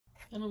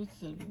I know what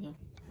you said, yeah.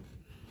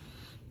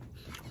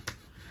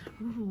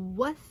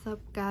 What's up,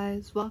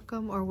 guys?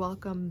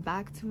 Welcome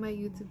back to my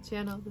YouTube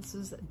channel. This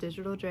is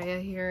Digital Drea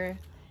here,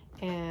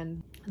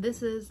 and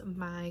this is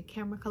my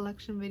camera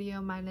collection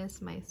video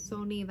minus my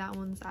Sony. That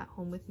one's at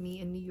home with me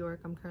in New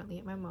York. I'm currently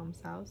at my mom's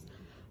house,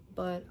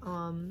 but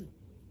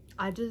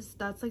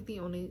that's like the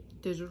only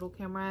digital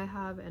camera I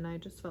have, and I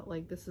just felt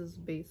like this is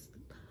based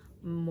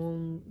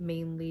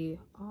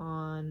mainly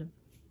on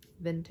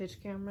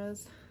vintage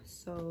cameras.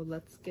 So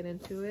let's get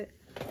into it.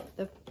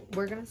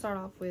 We're gonna start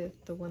off with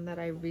the one that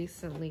I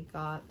recently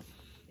got,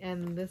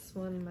 and this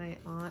one my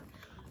aunt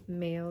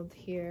mailed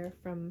here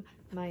from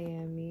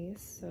Miami,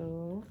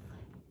 so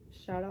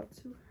shout out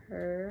to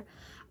her.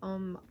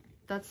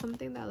 That's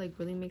something that like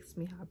really makes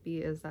me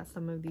happy, is that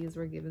some of these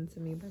were given to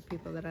me by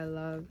people that I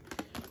love,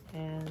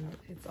 and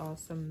it's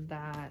awesome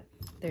that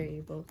they're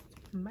able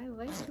my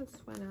light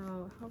just went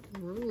out. How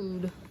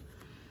rude.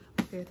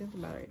 Okay, I think the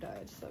battery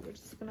died, so we're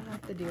just gonna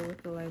have to deal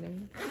with the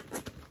lighting.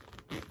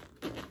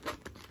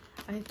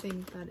 I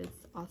think that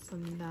it's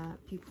awesome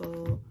that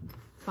people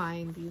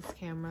find these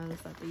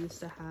cameras that they used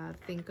to have,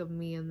 think of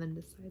me, and then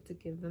decide to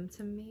give them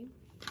to me.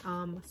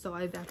 So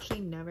I've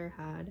actually never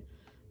had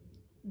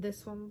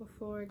this one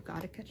before.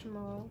 Gotta catch them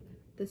all.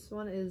 This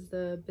one is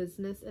the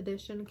business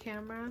edition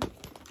camera.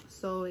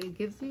 So it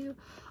gives you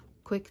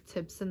quick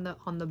tips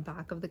on the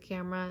back of the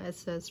camera. It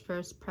says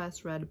first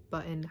press red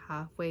button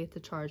halfway to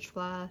charge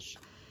flash,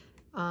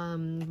 blah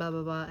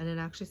blah blah, and it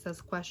actually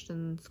says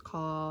questions,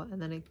 call,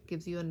 and then it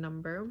gives you a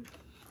number.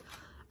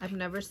 I've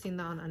never seen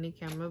that on any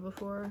camera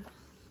before.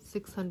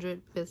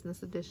 600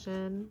 business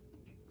edition.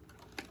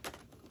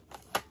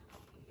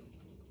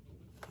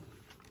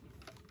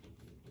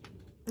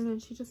 And then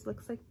she just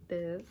looks like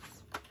this.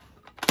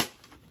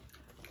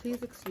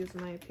 Please excuse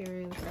my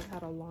appearance. I've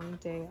had a long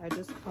day. I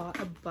just caught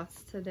a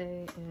bus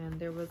today, and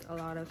there was a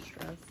lot of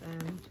stress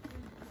and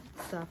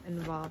stuff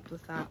involved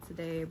with that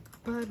today.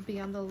 But be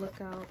on the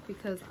lookout,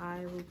 because I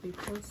will be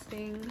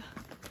posting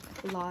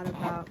a lot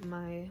about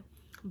my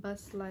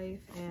bus life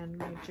and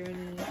my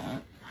journey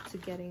to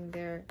getting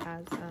there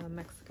as a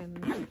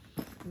Mexican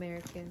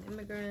American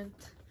immigrant.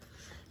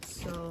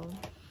 So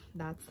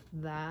that's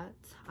that.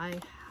 I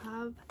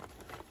have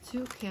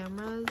two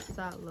cameras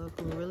that look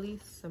really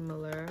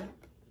similar.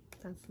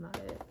 That's not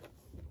it.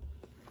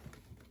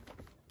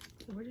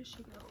 Where did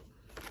she go?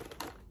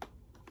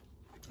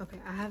 Okay,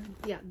 I have,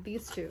 yeah,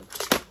 these two.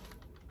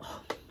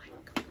 Oh my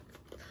god.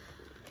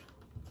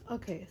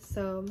 Okay,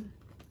 so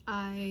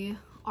I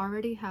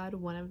already had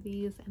one of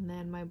these, and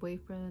then my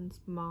boyfriend's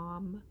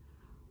mom,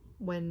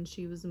 when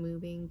she was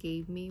moving,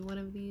 gave me one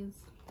of these,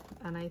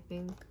 and I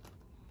think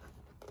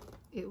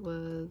it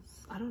was,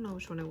 I don't know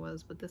which one it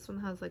was, but this one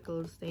has like a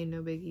little stain,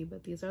 no biggie.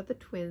 But these are the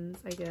twins,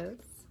 I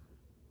guess.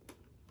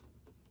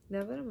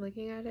 Now that I'm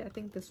looking at it, I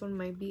think this one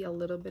might be a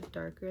little bit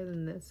darker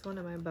than this one.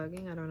 Am I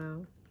bugging? I don't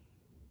know.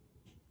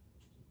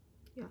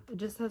 Yeah, it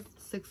just has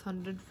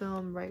 600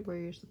 film right where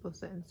you're supposed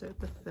to insert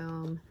the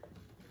film,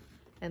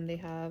 and they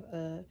have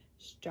a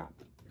strap.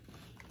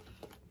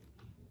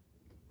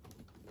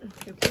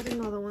 Okay,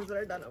 putting all the ones that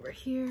are done over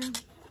here.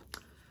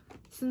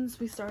 Since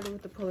we started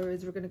with the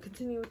Polaroids, we're going to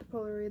continue with the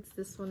Polaroids.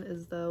 This one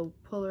is the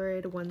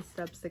Polaroid One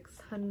Step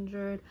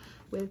 600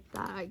 with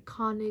that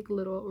iconic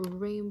little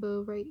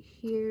rainbow right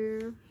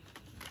here.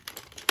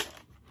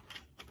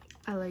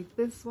 I like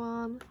this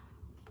one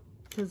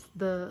because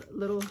the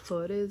little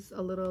hood is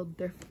a little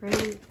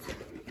different.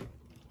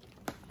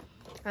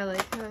 I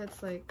like how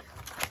it's like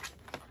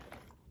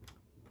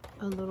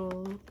a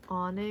little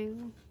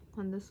awning,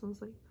 and this one's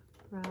like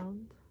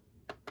round.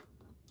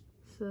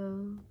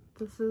 So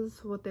this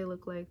is what they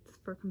look like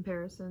for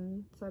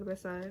comparison, side by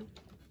side.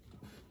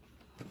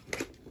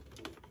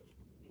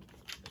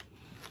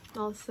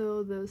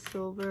 Also, the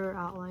silver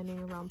outlining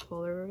around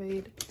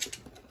Polaroid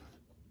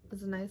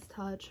is a nice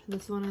touch.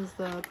 This one is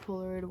the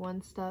Polaroid One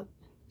Step,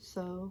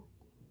 so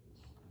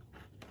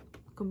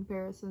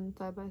comparison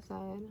side by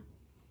side.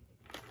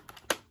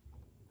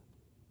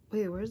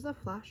 Wait, where's the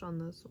flash on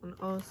this one?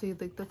 Oh, see,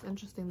 like that's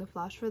interesting. The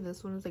flash for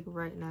this one is like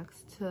right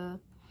next to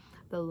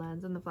the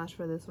lens, and the flash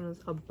for this one is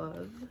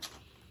above.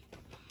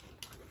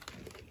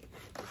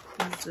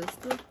 Is this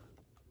the...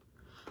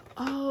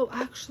 Oh,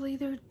 actually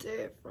they're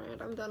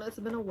different. I'm done. It's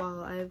been a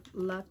while. I've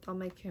left all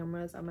my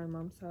cameras at my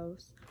mom's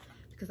house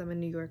because I'm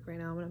in New York right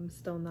now, and I'm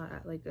still not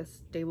at like a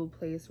stable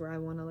place where I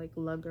want to like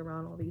lug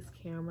around all these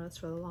cameras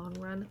for the long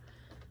run.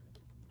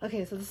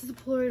 Okay, so this is a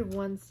Polaroid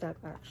One Step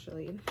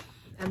actually,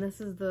 and this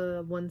is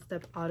the One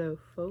Step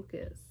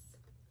autofocus.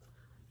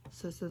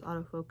 So it says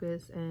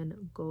autofocus and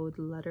gold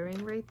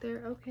lettering right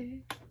there. Okay,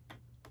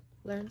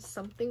 learned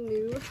something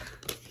new.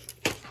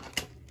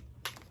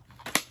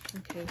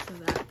 Okay, so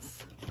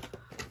that's,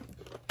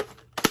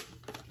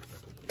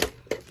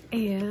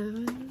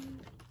 and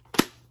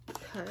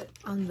cut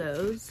on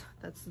those.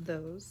 That's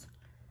those.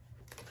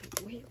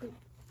 Wait.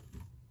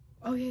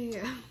 Oh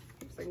yeah.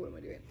 I was like, what am I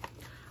doing?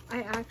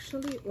 I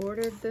actually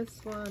ordered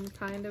this one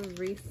kind of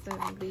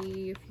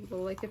recently,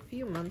 like a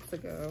few months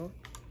ago,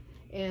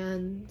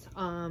 and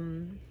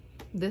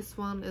This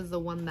one is the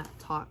one that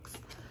talks.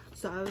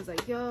 So I was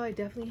like, yo, I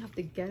definitely have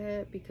to get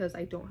it because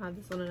I don't have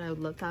this one and I would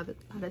love to have it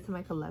added to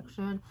my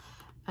collection.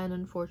 And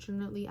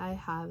unfortunately, I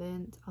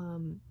haven't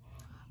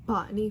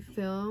bought any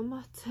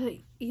film to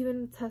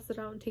even test it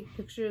out and take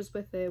pictures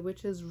with it,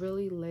 which is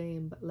really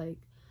lame. But like,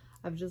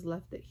 I've just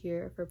left it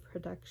here for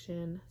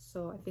production.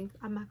 So I think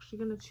I'm actually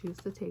gonna choose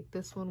to take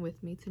this one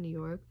with me to New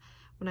York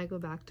when I go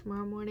back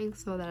tomorrow morning,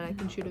 so that I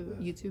can shoot a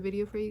YouTube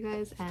video for you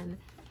guys and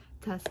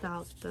test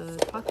out the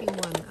talking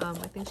one. I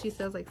think she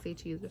says like say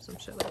cheese or some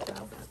shit like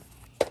that,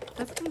 but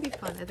that's gonna be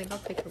fun. I think I'll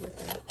take her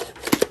with me.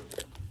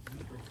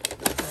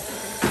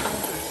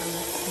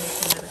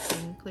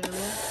 Clearly.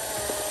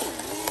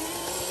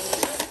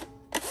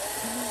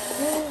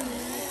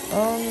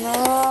 Oh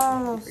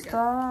no,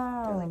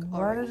 stop. Like,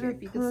 why did you it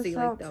can push see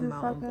out like the 2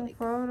 amount of fucking like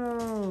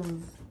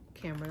photos?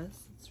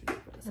 Cameras. It's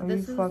ridiculous. Are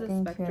This you is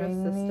fucking the Spectra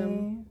kidding system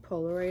me?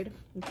 Polaroid.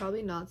 I'm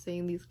probably not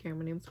saying these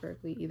camera names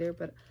correctly either,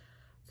 but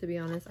to be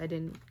honest, I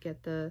didn't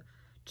get the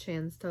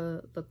chance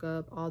to look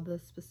up all the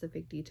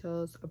specific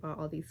details about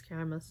all these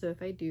cameras. So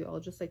if I do, I'll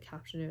just like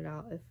caption it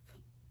out if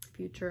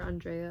future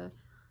Andrea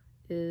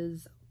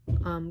is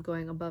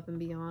going above and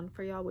beyond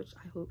for y'all, which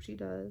I hope she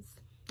does.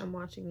 I'm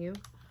watching you.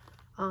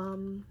 Oh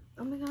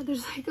my god,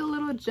 there's like a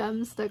little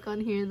gem stuck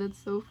on here.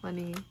 That's so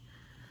funny.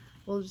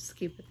 We'll just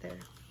keep it there.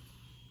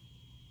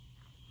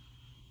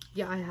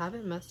 Yeah, I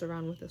haven't messed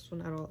around with this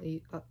one at all,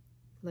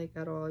 like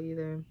at all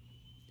either.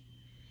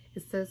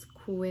 It says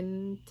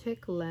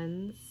Quintic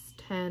lens,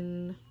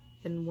 10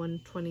 and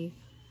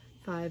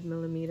 125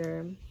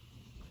 millimeter.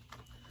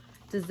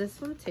 Does this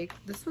one take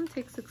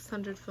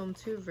 600 film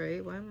too,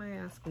 right? Why am I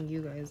asking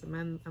you guys?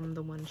 I'm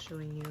the one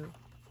showing you.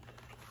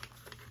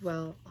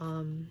 Well,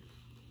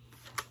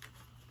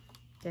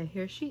 yeah,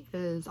 here she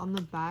is. On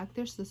the back,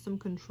 there's system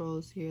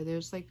controls here.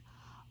 There's like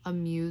a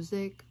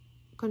music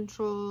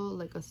control,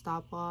 like a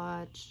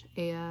stopwatch,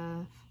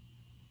 AF,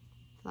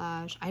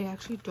 flash. I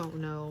actually don't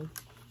know.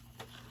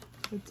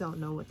 I don't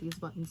know what these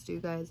buttons do,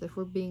 guys. If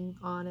we're being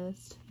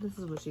honest, this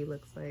is what she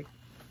looks like.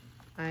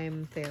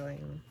 I'm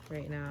failing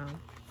right now.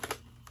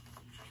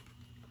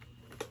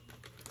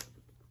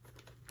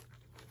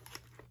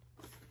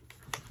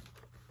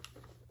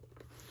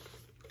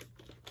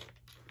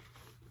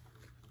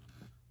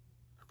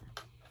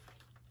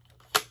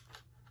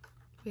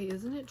 Wait,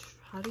 isn't it?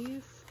 How do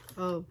you?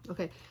 Oh,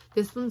 okay.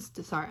 This one's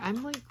sorry.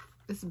 I'm like,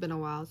 this has been a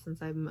while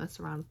since I've messed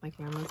around with my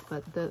cameras,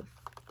 but the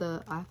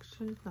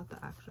action, not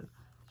the action.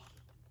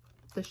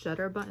 The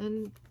shutter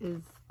button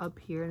is up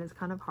here and it's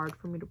kind of hard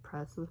for me to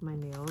press with my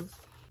nails.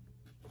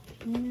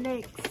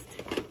 Next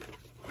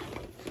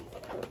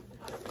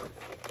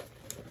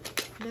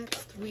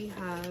we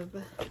have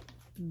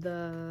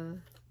this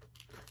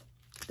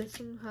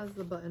one has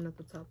the button at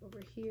the top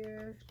over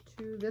here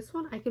too. This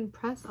one I can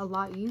press a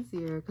lot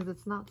easier because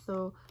it's not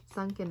so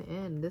sunken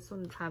in. This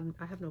one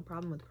I have no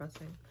problem with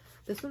pressing.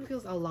 This one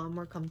feels a lot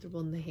more comfortable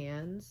in the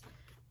hands,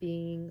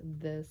 being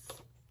this.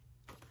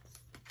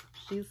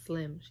 She's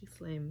slim.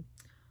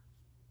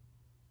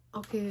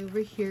 Okay,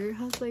 over here it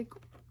has like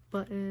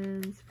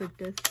buttons for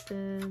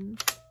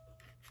distance.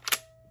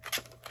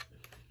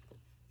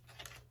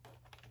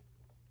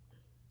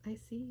 I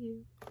see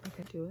you.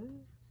 Okay, do it.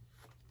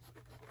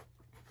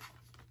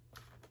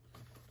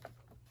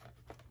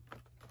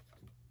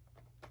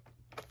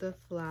 The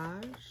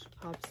flash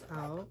pops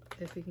out,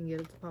 if we can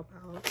get it to pop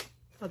out.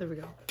 Oh, there we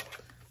go.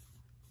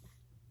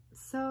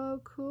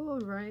 So cool,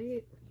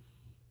 right?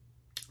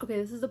 Okay,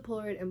 this is the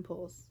Polaroid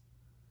Impulse.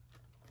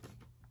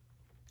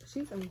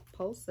 She's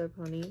impulsive,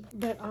 honey.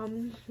 But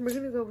we're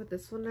gonna go with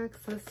this one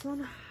next. This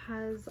one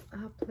has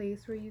a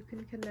place where you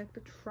can connect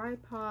a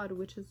tripod,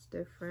 which is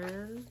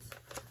different.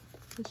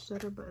 The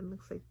shutter button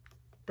looks like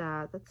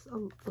that. That's a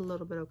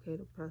little bit okay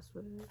to press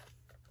with.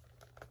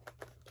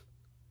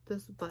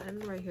 This button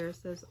right here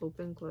says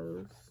open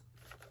close.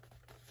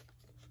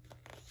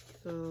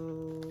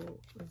 So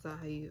is that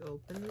how you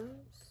open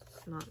this?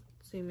 It's not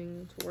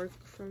seeming to work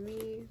for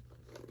me.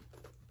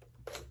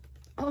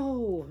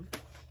 Oh,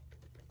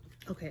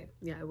 okay,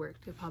 yeah, it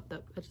worked. It popped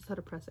up. I just had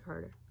to press it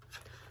harder.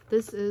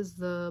 This is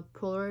the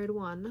Polaroid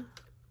one.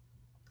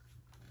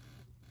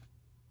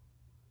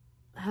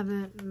 I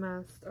haven't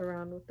messed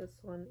around with this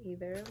one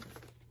either.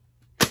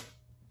 Oh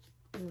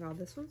my god,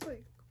 this one's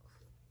like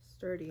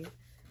sturdy.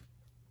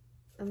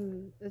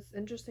 It's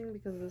interesting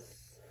because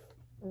this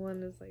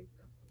one is like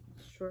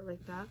short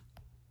like that.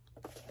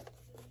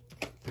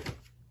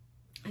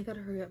 I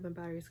gotta hurry up, my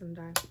battery's gonna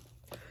die.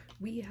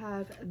 We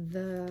have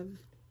the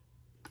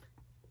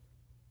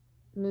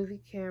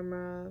movie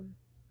camera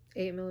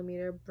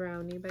 8mm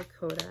Brownie by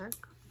Kodak.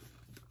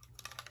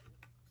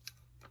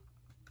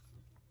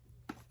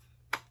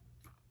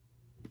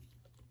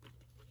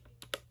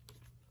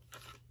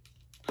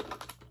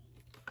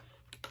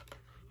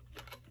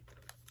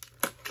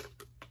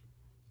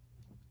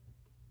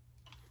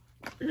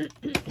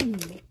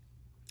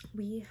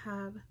 We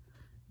have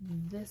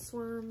this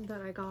one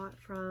that I got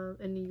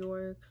in New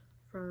York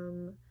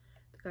from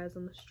the guys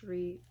on the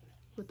street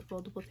with the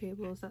foldable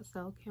tables that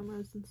sell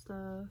cameras and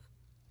stuff.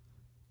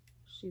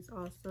 She's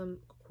awesome.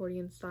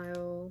 Accordion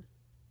style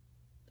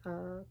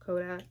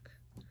Kodak.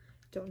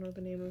 Don't know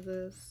the name of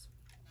this.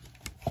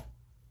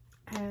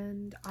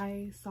 And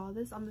I saw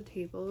this on the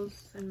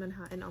tables in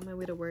Manhattan on my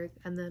way to work,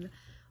 and then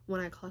when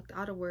I clocked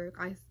out of work,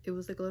 it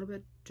was like a little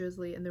bit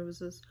drizzly, and there was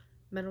this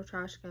metal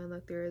trash can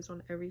like there is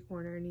on every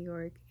corner in New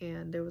York,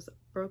 and there was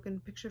broken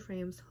picture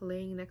frames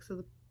laying next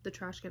to the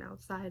trash can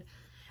outside,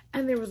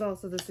 and there was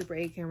also the Super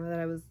 8 camera that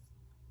I was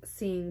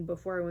seeing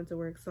before I went to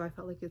work, so I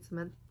felt like it's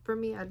meant for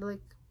me. I'd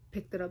like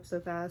picked it up so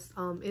fast.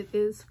 It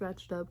is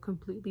scratched up,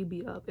 completely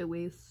beat up. It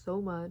weighs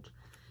so much.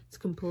 It's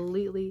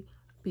completely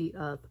beat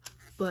up,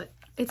 but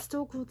it's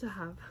still cool to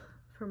have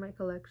for my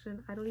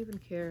collection. I don't even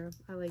care.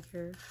 I like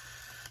her.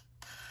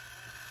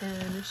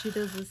 And she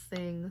does this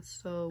thing,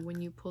 so when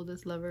you pull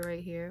this lever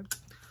right here,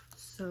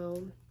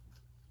 so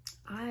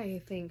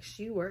I think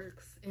she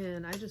works,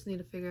 and I just need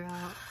to figure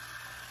out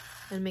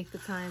and make the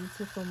time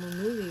to film a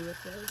movie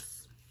with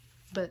this.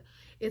 But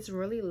it's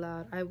really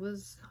loud. I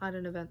was at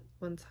an event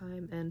one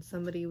time and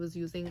somebody was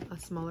using a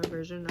smaller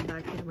version of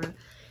that camera,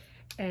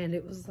 and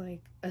it was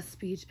like a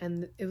speech,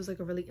 and it was like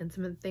a really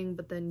intimate thing,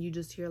 but then you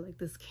just hear like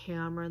this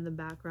camera in the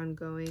background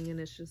going, and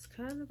it's just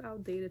kind of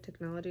outdated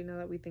technology now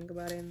that we think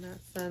about it in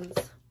that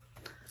sense.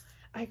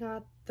 I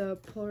got the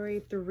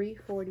Polaroid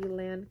 340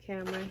 land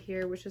camera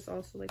here, which is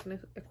also like an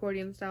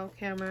accordion style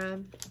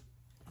camera.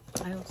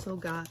 I also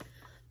got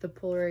the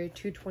Polaroid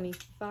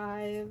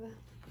 225.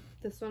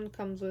 This one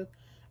comes with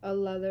a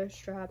leather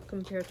strap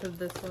compared to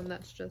this one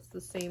that's just the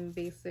same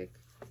basic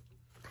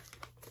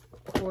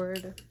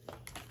cord.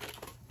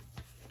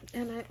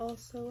 And I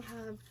also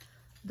have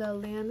the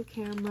land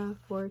camera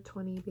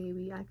 420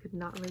 baby. I could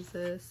not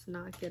resist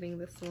not getting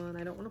this one.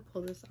 I don't want to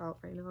pull this out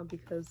right now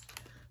because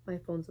my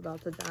phone's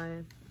about to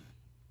die.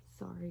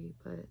 Sorry,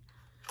 but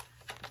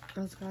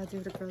girls gotta do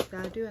what a girls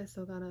gotta do. I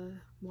still gotta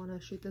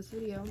wanna shoot this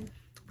video.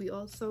 We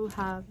also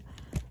have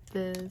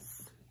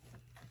this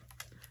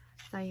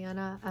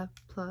Diana F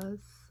Plus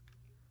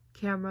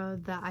camera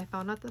that I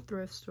found at the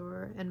thrift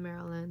store in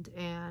Maryland,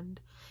 and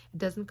it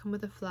doesn't come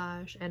with a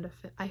flash, and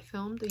I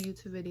filmed a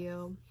YouTube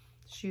video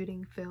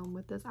shooting film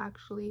with this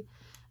actually,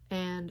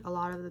 and a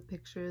lot of the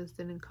pictures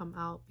didn't come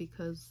out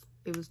because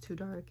it was too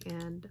dark,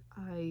 and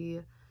I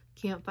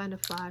can't find a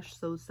flash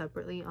sold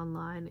separately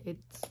online.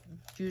 It's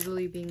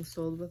usually being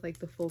sold with like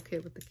the full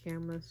kit with the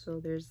camera, so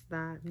there's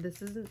that.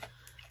 This isn't,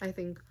 I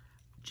think,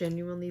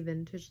 genuinely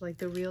vintage. Like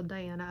the real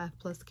Diana F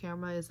Plus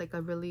camera is like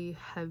a really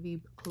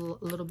heavy, a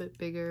little bit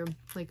bigger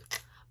like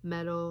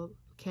metal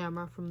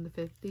camera from the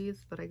 50s,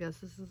 but I guess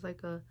this is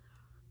like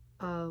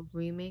a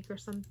remake or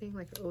something,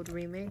 like an old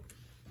remake.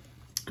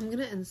 I'm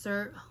gonna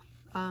insert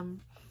a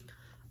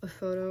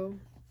photo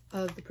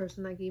of the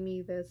person that gave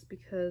me this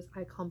because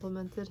I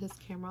complimented his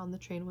camera on the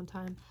train one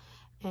time,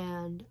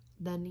 and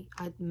then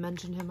I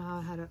mentioned him how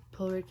I had a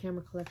Polaroid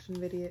camera collection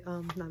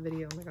video, not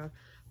video, oh my god,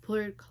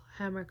 Polaroid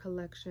camera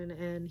collection,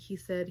 and he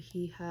said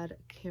he had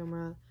a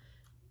camera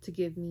to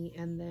give me,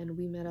 and then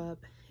we met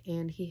up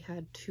and he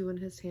had two in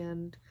his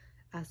hand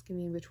asking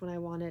me which one I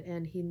wanted,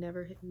 and he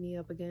never hit me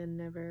up again,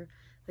 never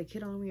like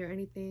hit on me or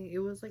anything. It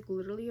was like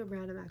literally a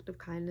random act of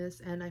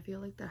kindness, and I feel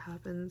like that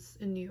happens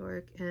in New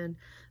York, and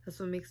that's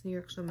what makes New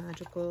York so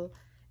magical.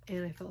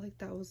 And I felt like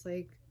that was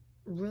like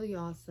really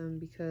awesome,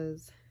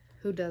 because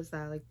who does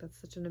that? Like,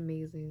 that's such an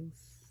amazing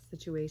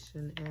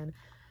situation. And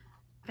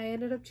I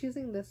ended up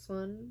choosing this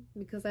one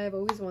because I've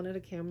always wanted a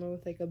camera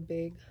with like a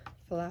big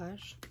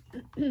flash.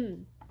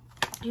 And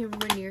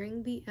we're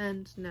nearing the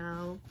end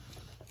now.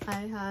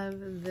 I have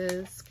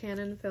this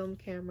Canon film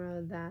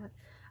camera that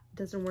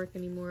doesn't work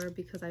anymore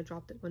because I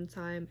dropped it one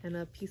time and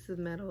a piece of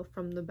metal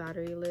from the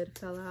battery lid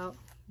fell out,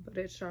 but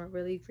it shot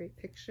really great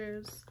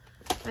pictures,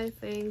 I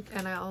think.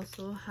 And I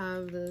also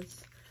have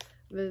this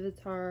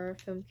Vivitar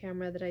film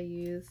camera that I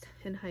used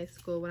in high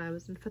school when I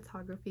was in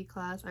photography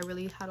class. I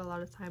really had a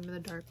lot of time in the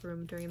dark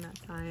room during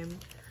that time.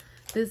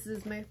 This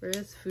is my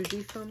first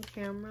Fujifilm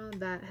camera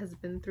that has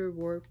been through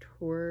Warped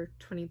Tour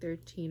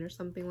 2013 or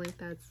something like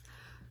that. It's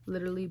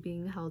literally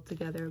being held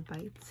together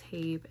by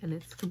tape, and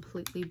it's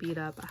completely beat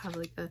up. I have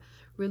like a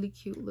really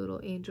cute little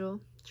angel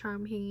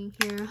charm hanging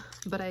here,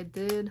 but I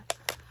did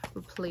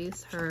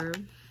replace her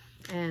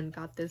and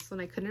got this one.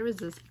 I couldn't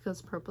resist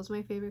because purple's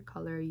my favorite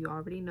color, you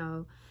already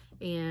know,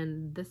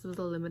 and this was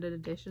a limited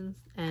edition,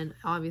 and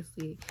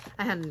obviously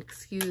I had an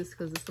excuse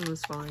because this one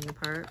was falling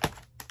apart,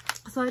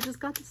 so I just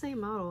got the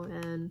same model,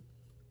 and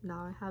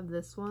now I have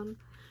this one.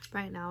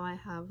 Right now I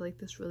have like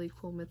this really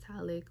cool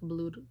metallic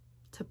blue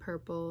to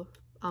purple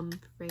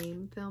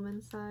frame film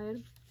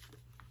inside,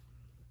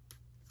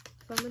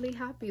 so I'm really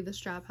happy. The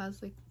strap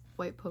has like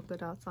white polka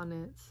dots on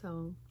it,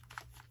 so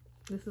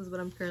this is what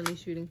I'm currently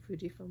shooting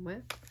Fujifilm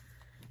with.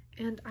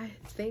 And I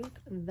think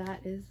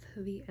that is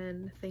the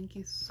end. Thank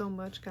you so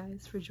much,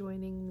 guys, for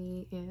joining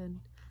me, and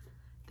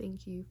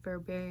thank you for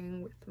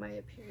bearing with my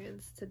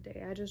appearance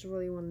today. I just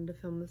really wanted to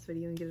film this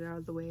video and get it out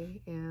of the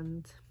way,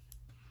 and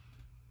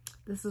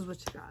this is what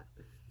you got.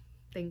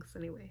 Thanks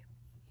anyway.